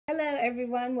Hello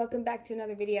everyone, welcome back to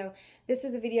another video. This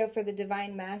is a video for the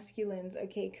Divine Masculines,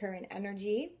 okay, current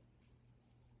energy.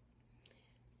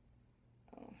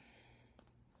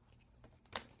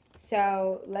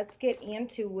 So let's get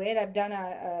into it. I've done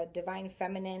a Divine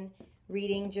Feminine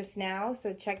reading just now,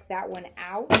 so check that one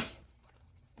out.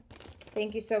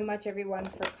 Thank you so much everyone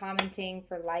for commenting,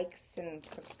 for likes and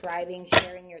subscribing,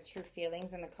 sharing your true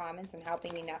feelings in the comments and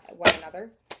helping one another.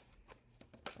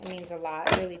 It means a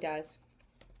lot, it really does.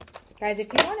 Guys,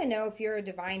 if you want to know if you're a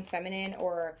Divine Feminine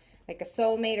or like a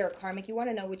soulmate or a karmic, you want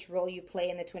to know which role you play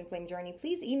in the twin flame journey,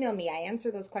 please email me. I answer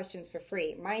those questions for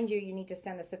free. Mind you, you need to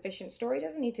send a sufficient story. It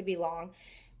doesn't need to be long.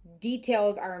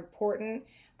 Details are important,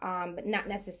 but not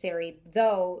necessary,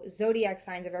 though zodiac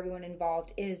signs of everyone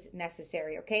involved is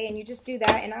necessary, okay? And you just do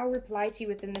that, and I'll reply to you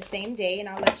within the same day, and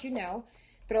I'll let you know.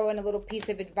 Throw in a little piece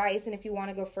of advice, and if you want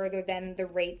to go further, then the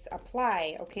rates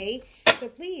apply, okay? So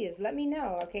please let me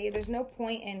know, okay? There's no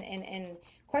point in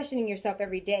questioning yourself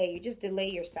every day. You just delay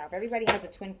yourself. Everybody has a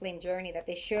twin flame journey that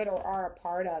they should or are a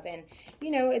part of, and you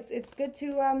know it's good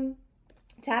to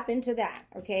tap into that,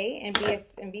 okay?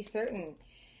 And be certain.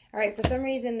 All right, for some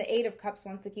reason the Eight of Cups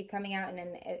wants to keep coming out, and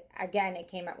then again it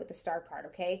came out with the Star card,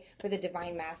 okay, for the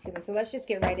Divine Masculine. So let's just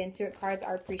get right into it. Cards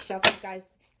are pre-shuffled, guys.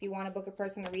 If you want to book a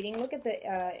personal reading, look at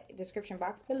the description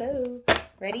box below.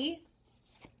 Ready?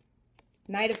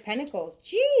 Knight of Pentacles.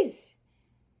 Jeez.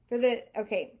 For the,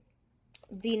 okay,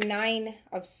 the Nine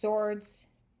of Swords,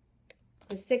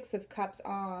 the Six of Cups,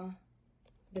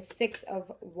 the Six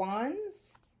of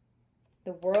Wands,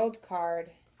 the World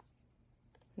card,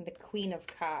 and the Queen of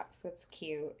Cups. That's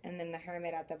cute. And then the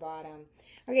Hermit at the bottom.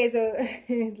 Okay, so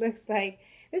it looks like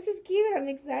this is cute. I'm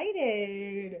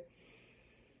excited.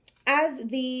 As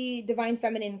the Divine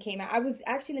Feminine came out, I was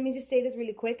actually, let me just say this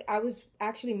really quick. I was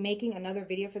actually making another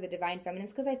video for the Divine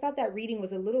Feminines because I thought that reading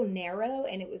was a little narrow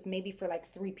and it was maybe for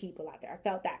like 3 people out there. I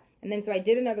felt that. And then so I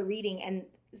did another reading and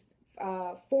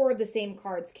 4 of the same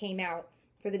cards came out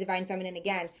for the Divine Feminine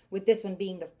again, with this one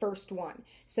being the first one.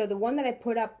 So the one that I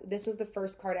put up, this was the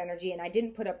first card energy, and I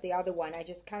didn't put up the other one. I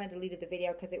just kind of deleted the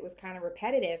video because it was kind of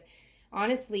repetitive,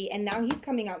 honestly. And now he's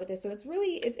coming out with this, so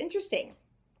it's interesting.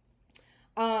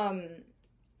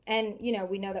 And you know,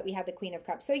 we know that we have the Queen of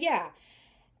Cups. So yeah,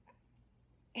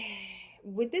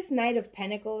 with this Knight of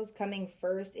Pentacles coming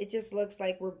first, it just looks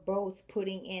like we're both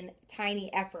putting in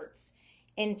tiny efforts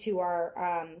into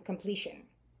our completion.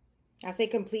 I say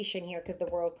completion here because the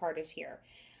World card is here.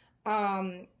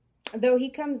 Though he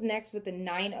comes next with the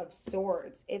Nine of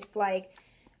Swords, it's like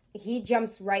he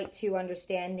jumps right to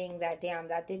understanding that, damn,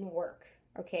 that didn't work.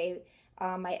 Okay.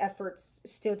 My efforts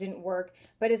still didn't work,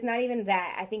 but it's not even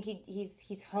that. I think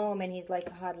he's home and he's like,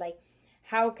 God, like,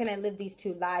 how can I live these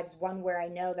 2 lives? One where I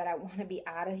know that I want to be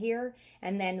out of here,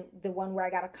 and then the one where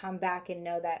I got to come back and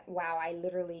know that, wow, I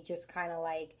literally just kind of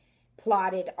like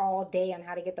plotted all day on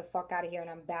how to get the fuck out of here, and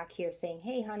I'm back here saying,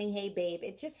 hey honey, hey babe.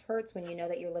 It just hurts when you know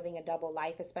that you're living a double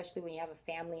life, especially when you have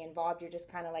a family involved. You're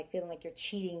just kind of like feeling like you're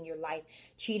cheating your life,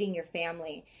 cheating your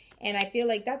family, and I feel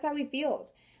like that's how he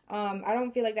feels. I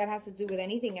don't feel like that has to do with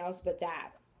anything else but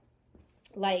that.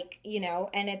 Like, you know,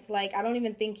 and it's like, I don't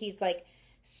even think he's like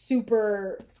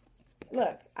super,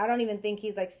 look, I don't even think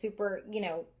he's like super, you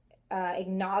know,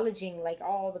 acknowledging like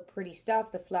all the pretty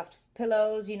stuff, the fluffed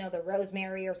pillows, you know, the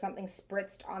rosemary or something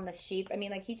spritzed on the sheets. I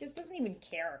mean, like, he just doesn't even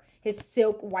care. His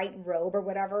silk white robe or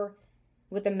whatever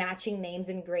with the matching names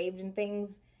engraved and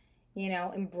things, you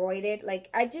know, embroidered. Like,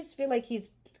 I just feel like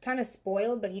he's kind of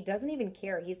spoiled, but he doesn't even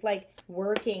care. He's like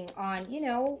working on, you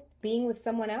know, being with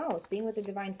someone else, being with the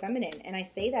Divine Feminine. And I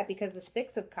say that because the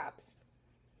Six of Cups,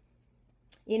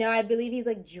 you know, I believe he's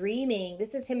like dreaming.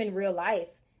 This is him in real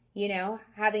life, you know,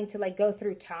 having to like go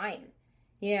through time,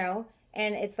 you know,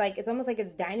 and it's like, it's almost like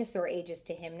it's dinosaur ages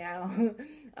to him now.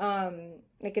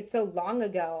 Like it's so long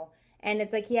ago. And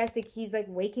it's like he's like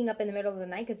waking up in the middle of the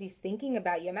night because he's thinking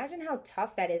about you. Imagine how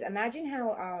tough that is. Imagine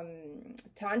how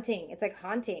taunting, it's like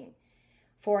haunting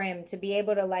for him to be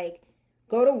able to like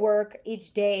go to work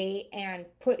each day and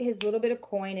put his little bit of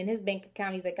coin in his bank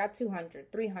account. He's like, got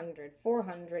 200, 300,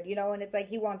 400, you know, and it's like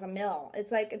he wants a mill.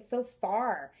 It's like, it's so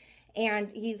far.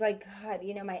 And he's like, God,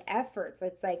 you know, my efforts.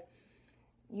 It's like,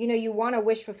 you know, you want to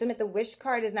wish fulfillment. The wish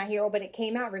card is not here, but it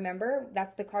came out, remember?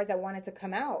 That's the cards that wanted to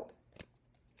come out.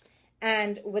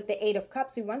 And with the Eight of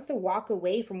Cups, he wants to walk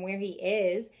away from where he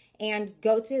is and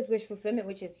go to his wish fulfillment,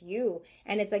 which is you.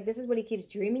 And it's like, this is what he keeps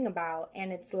dreaming about.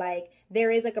 And it's like, there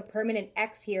is like a permanent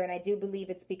X here. And I do believe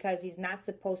it's because he's not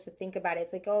supposed to think about it.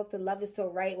 It's like, oh, if the love is so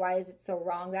right, why is it so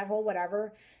wrong? That whole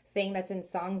whatever thing that's in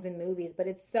songs and movies. But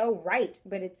it's so right.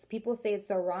 But it's, people say it's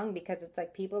so wrong because it's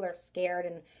like people are scared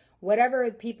and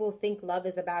whatever people think love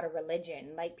is about a religion.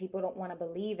 Like people don't want to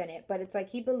believe in it, but it's like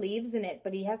he believes in it,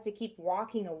 but he has to keep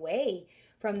walking away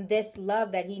from this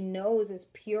love that he knows is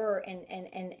pure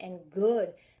and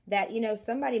good, that,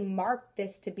 somebody marked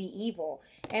this to be evil.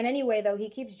 And anyway, though, he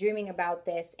keeps dreaming about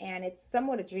this, and it's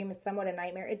somewhat a dream, it's somewhat a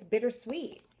nightmare. It's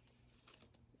bittersweet.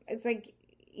 It's like,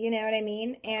 you know what I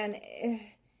mean? And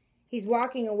he's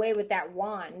walking away with that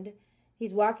wand.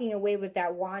 He's walking away with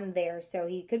that wand there. So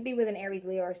he could be with an Aries,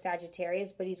 Leo, or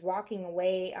Sagittarius, but he's walking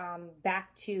away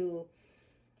back to,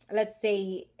 let's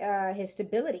say, his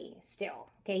stability still.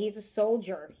 Okay, he's a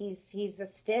soldier. He's a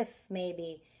stiff,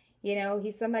 maybe.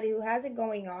 He's somebody who has it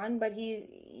going on, but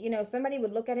somebody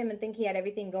would look at him and think he had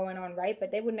everything going on right,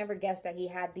 but they would never guess that he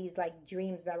had these like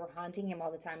dreams that were haunting him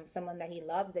all the time of someone that he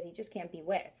loves that he just can't be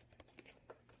with.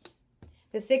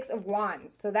 The Six of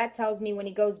Wands. So that tells me when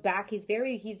he goes back, he's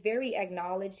very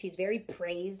acknowledged. He's very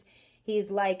praised.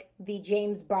 He's like the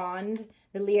James Bond,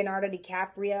 the Leonardo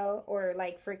DiCaprio, or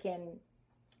like freaking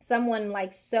someone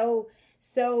like so,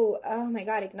 oh my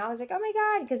God, acknowledged, like, oh my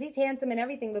God, because he's handsome and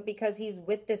everything, but because he's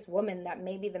with this woman that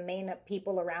maybe the main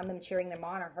people around them cheering them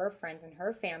on are her friends and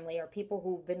her family, or people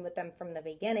who've been with them from the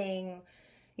beginning.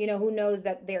 Who knows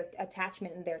that their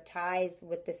attachment and their ties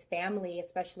with this family,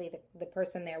 especially the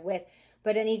person they're with.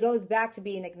 But then he goes back to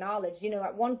being acknowledged.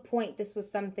 At one point, this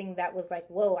was something that was like,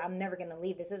 whoa, I'm never going to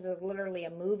leave. This is literally a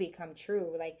movie come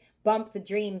true. Like, bump the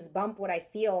dreams, bump what I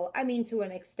feel. I mean, to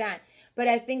an extent. But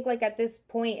I think, like, at this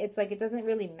point, it's like, it doesn't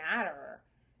really matter.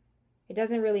 It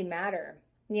doesn't really matter.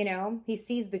 He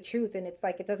sees the truth, and it's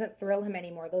like, it doesn't thrill him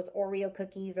anymore. Those Oreo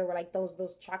cookies, or like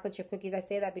those chocolate chip cookies. I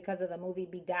say that because of the movie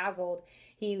Bedazzled.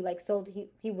 He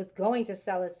was going to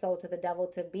sell his soul to the devil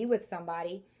to be with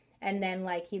somebody. And then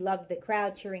like, he loved the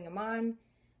crowd cheering him on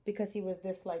because he was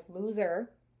this like loser.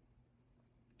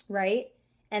 Right.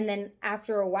 And then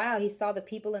after a while, he saw the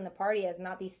people in the party as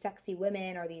not these sexy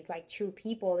women or these like true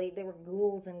people. They were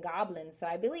ghouls and goblins. So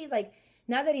I believe like,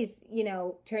 not that he's,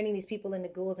 turning these people into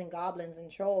ghouls and goblins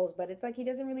and trolls, but it's like he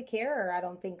doesn't really care, I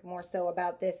don't think, more so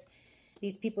about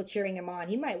these people cheering him on.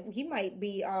 He might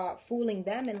be fooling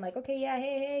them and like, okay, yeah,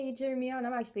 hey, you cheering me on.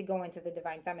 I'm actually going to the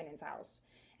Divine Feminine's house.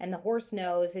 And the horse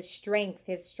knows his strength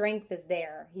is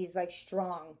there. He's like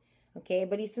strong, okay?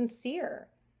 But he's sincere.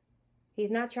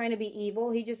 He's not trying to be evil.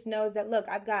 He just knows that, look,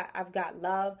 I've got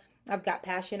love, I've got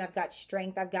passion, I've got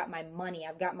strength, I've got my money,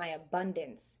 I've got my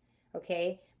abundance.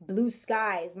 Okay, blue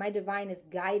skies, my divine is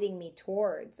guiding me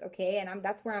towards, okay, and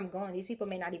that's where I'm going. These people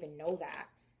may not even know that.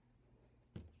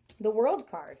 The World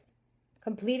card,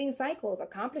 completing cycles,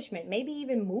 accomplishment, maybe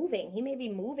even moving. He may be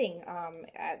moving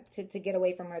to get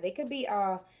away from her. They could be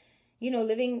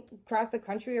living across the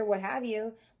country or what have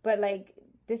you, but like,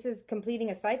 this is completing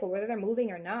a cycle, whether they're moving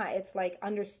or not. It's like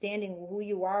understanding who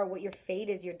you are, what your fate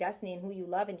is, your destiny, and who you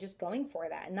love, and just going for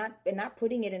that, and not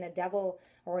putting it in a devil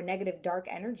or a negative dark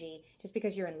energy just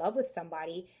because you're in love with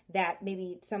somebody that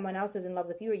maybe someone else is in love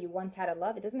with you, or you once had a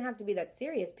love. It doesn't have to be that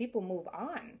serious. People move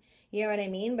on. You know what I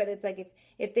mean? But it's like,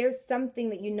 if there's something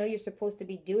that you're supposed to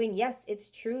be doing, yes, it's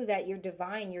true that your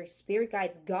divine, your spirit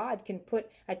guides, God can put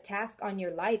a task on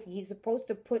your life. He's supposed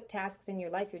to put tasks in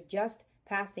your life. You're just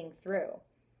passing through.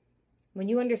 When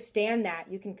you understand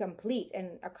that, you can complete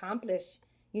and accomplish.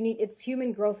 It's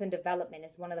human growth and development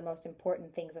is one of the most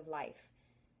important things of life.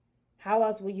 How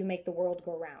else will you make the world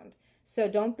go round? So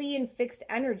don't be in fixed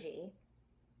energy.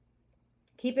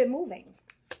 Keep it moving,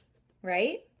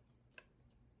 right?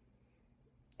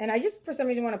 And I just, for some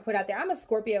reason, want to put out there, I'm a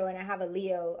Scorpio and I have a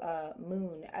Leo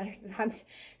moon.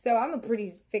 So I'm a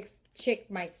pretty fixed chick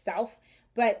myself.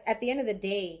 But at the end of the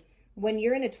day, when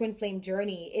you're in a twin flame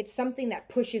journey, it's something that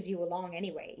pushes you along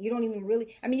anyway. You don't even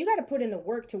really, you got to put in the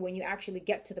work to when you actually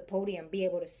get to the podium, be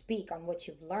able to speak on what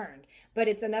you've learned. But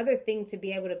it's another thing to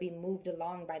be able to be moved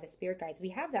along by the spirit guides. We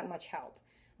have that much help,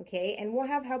 okay? And we'll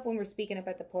have help when we're speaking up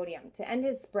at the podium. To end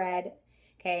his spread,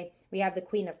 okay, we have the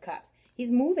Queen of Cups. He's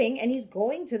moving and he's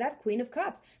going to that Queen of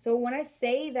Cups. So when I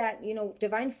say that,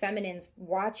 Divine Feminine's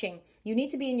watching, you need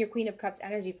to be in your Queen of Cups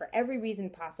energy for every reason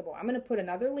possible. I'm going to put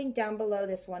another link down below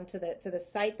this one to the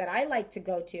site that I like to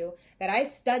go to, that I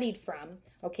studied from,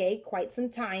 okay, quite some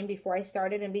time before I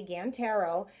started and began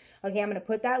tarot. Okay, I'm going to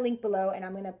put that link below and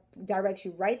I'm going to direct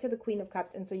you right to the Queen of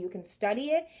Cups. And so you can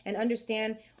study it and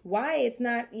understand why it's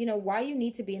not, why you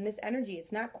need to be in this energy.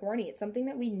 It's not corny. It's something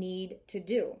that we need to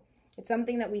do. It's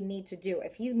something that we need to do.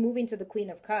 If he's moving to the Queen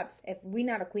of Cups, if we're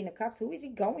not a Queen of Cups, who is he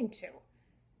going to?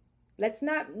 Let's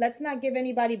not give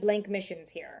anybody blank missions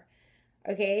here.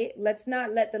 Okay? Let's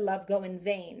not let the love go in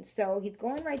vain. So he's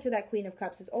going right to that Queen of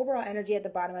Cups. His overall energy at the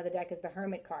bottom of the deck is the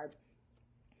Hermit card.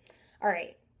 All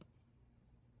right.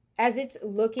 as it's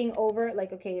looking over,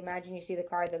 like, okay, imagine you see the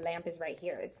card, the lamp is right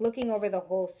here. It's looking over the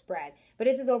whole spread, but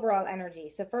it's his overall energy.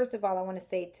 So first of all, I want to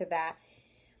say to that,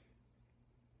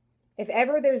 if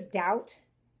ever there's doubt,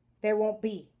 there won't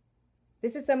be.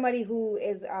 This is somebody who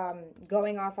is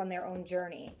going off on their own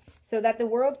journey. So that the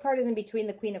World card is in between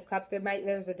the Queen of Cups.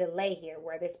 There's a delay here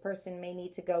where this person may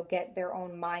need to go get their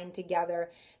own mind together,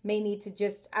 may need to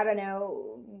just, I don't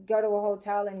know, go to a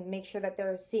hotel and make sure that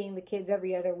they're seeing the kids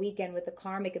every other weekend with the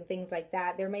karmic and things like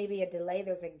that. There may be a delay.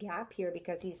 There's a gap here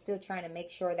because he's still trying to make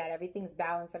sure that everything's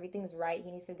balanced, everything's right. He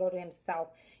needs to go to himself.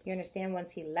 You understand,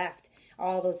 once he left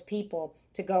all those people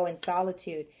to go in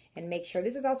solitude and make sure.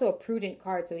 This is also a prudent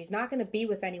card, so he's not going to be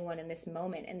with anyone in this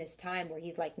moment, in this time where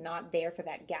he's like not there for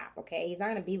that gap, okay? He's not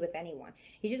going to be with anyone.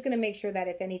 He's just going to make sure that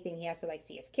if anything, he has to like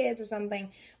see his kids or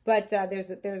something. But there's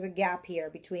a gap here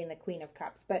between the Queen of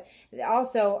Cups. But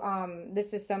also,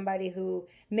 this is somebody who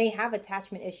may have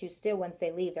attachment issues still once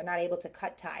they leave. They're not able to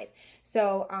cut ties.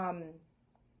 So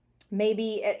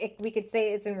maybe we could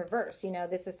say it's in reverse. You know,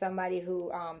 this is somebody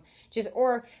who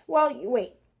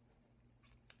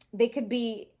they could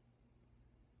be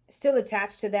still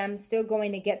attached to them, still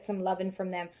going to get some loving from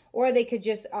them, or they could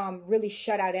just really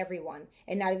shut out everyone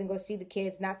and not even go see the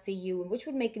kids, not see you, which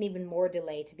would make an even more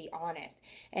delay, to be honest,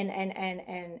 and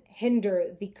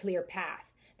hinder the clear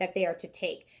path that they are to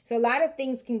take. So a lot of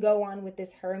things can go on with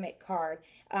this Hermit card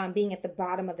being at the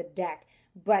bottom of the deck,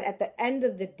 but at the end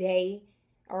of the day,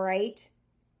 all right,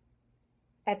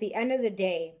 at the end of the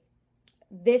day,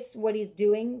 what he's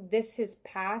doing, his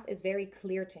path is very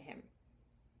clear to him.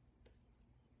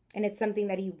 And it's something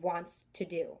that he wants to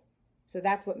do. So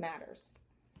that's what matters.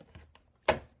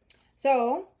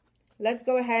 So let's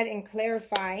go ahead and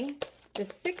clarify the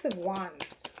Six of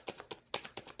Wands.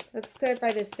 Let's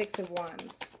clarify the Six of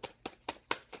Wands.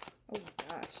 Oh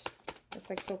gosh, that's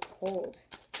like so cold.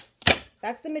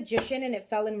 That's the Magician, and it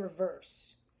fell in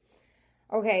reverse.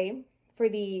 Okay, for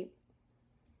the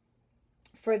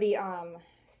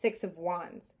Six of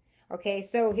Wands. Okay,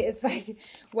 so it's like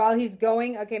while he's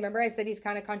going, okay, remember I said he's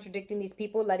kind of contradicting these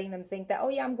people, letting them think that, oh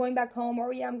yeah, I'm going back home,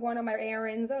 or yeah, I'm going on my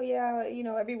errands, oh yeah, you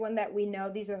know, everyone that we know,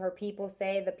 these are her people,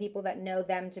 say the people that know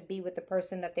them to be with the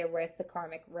person that they're with, the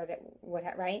karmic,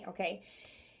 right? Okay.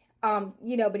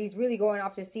 You know, but he's really going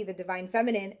off to see the divine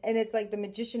feminine, and it's like the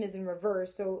Magician is in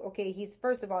reverse. So, okay, he's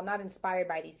first of all not inspired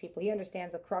by these people. He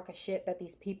understands the crock of shit that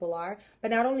these people are.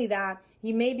 But not only that,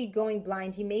 he may be going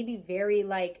blind. He may be very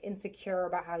like insecure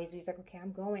about how he's like, okay,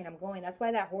 I'm going. That's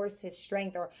why that horse, his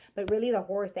strength, but really the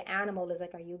horse, the animal is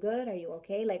like, are you good? Are you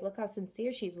okay? Like, look how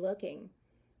sincere she's looking.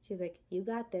 She's like, you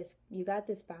got this,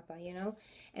 Papa, you know?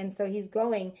 And so he's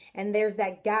going, and there's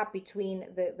that gap between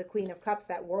the Queen of Cups,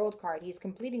 that World card. He's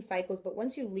completing cycles, but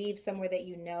once you leave somewhere that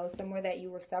you know, somewhere that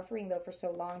you were suffering, though, for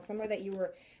so long, somewhere that you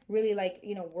were really, like,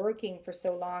 you know, working for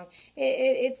so long,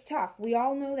 it's tough. We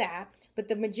all know that, but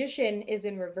the Magician is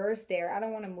in reverse there. I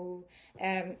don't want to move.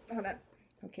 Hold on.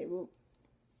 Okay, well,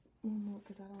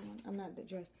 because I'm not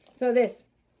dressed. So this,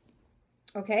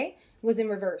 okay, was in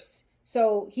reverse.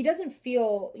 So he doesn't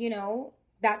feel, you know,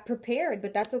 that prepared,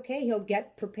 but that's okay. He'll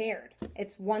get prepared.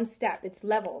 It's one step. It's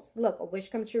levels. Look, a wish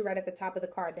come true right at the top of the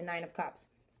card, the Nine of Cups.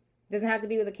 It doesn't have to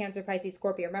be with a Cancer, Pisces,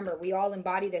 Scorpio. Remember, we all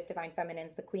embody this divine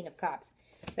feminine's the Queen of Cups.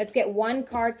 Let's get one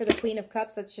card for the Queen of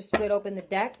Cups. Let's just split open the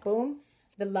deck. Boom.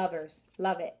 The Lovers.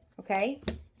 Love it. Okay?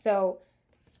 So,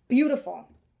 beautiful.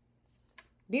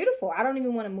 Beautiful. I don't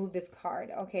even want to move this card.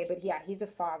 Okay, but yeah, he's a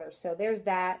father. So there's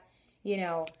that, you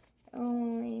know.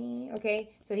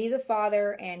 Okay, so he's a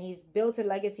father and he's built a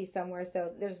legacy somewhere,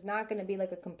 so there's not going to be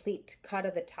like a complete cut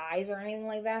of the ties or anything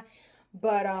like that,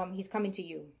 but he's coming to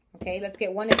you. Okay, let's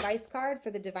get one advice card for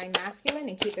the Divine Masculine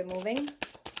and keep it moving.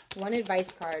 One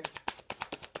advice card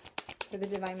for the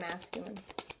Divine Masculine.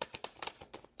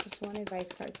 Just one advice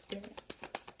card, Spirit.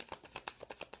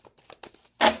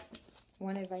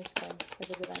 One advice card for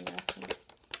the Divine Masculine.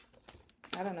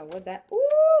 I don't know what that...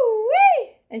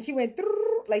 Ooh-wee! And she went...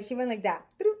 Like she went like that.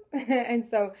 And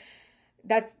so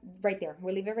that's right there.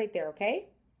 We'll leave it right there, okay?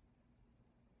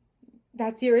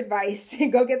 That's your advice.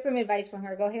 Go get some advice from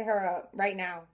her. Go hit her up right now.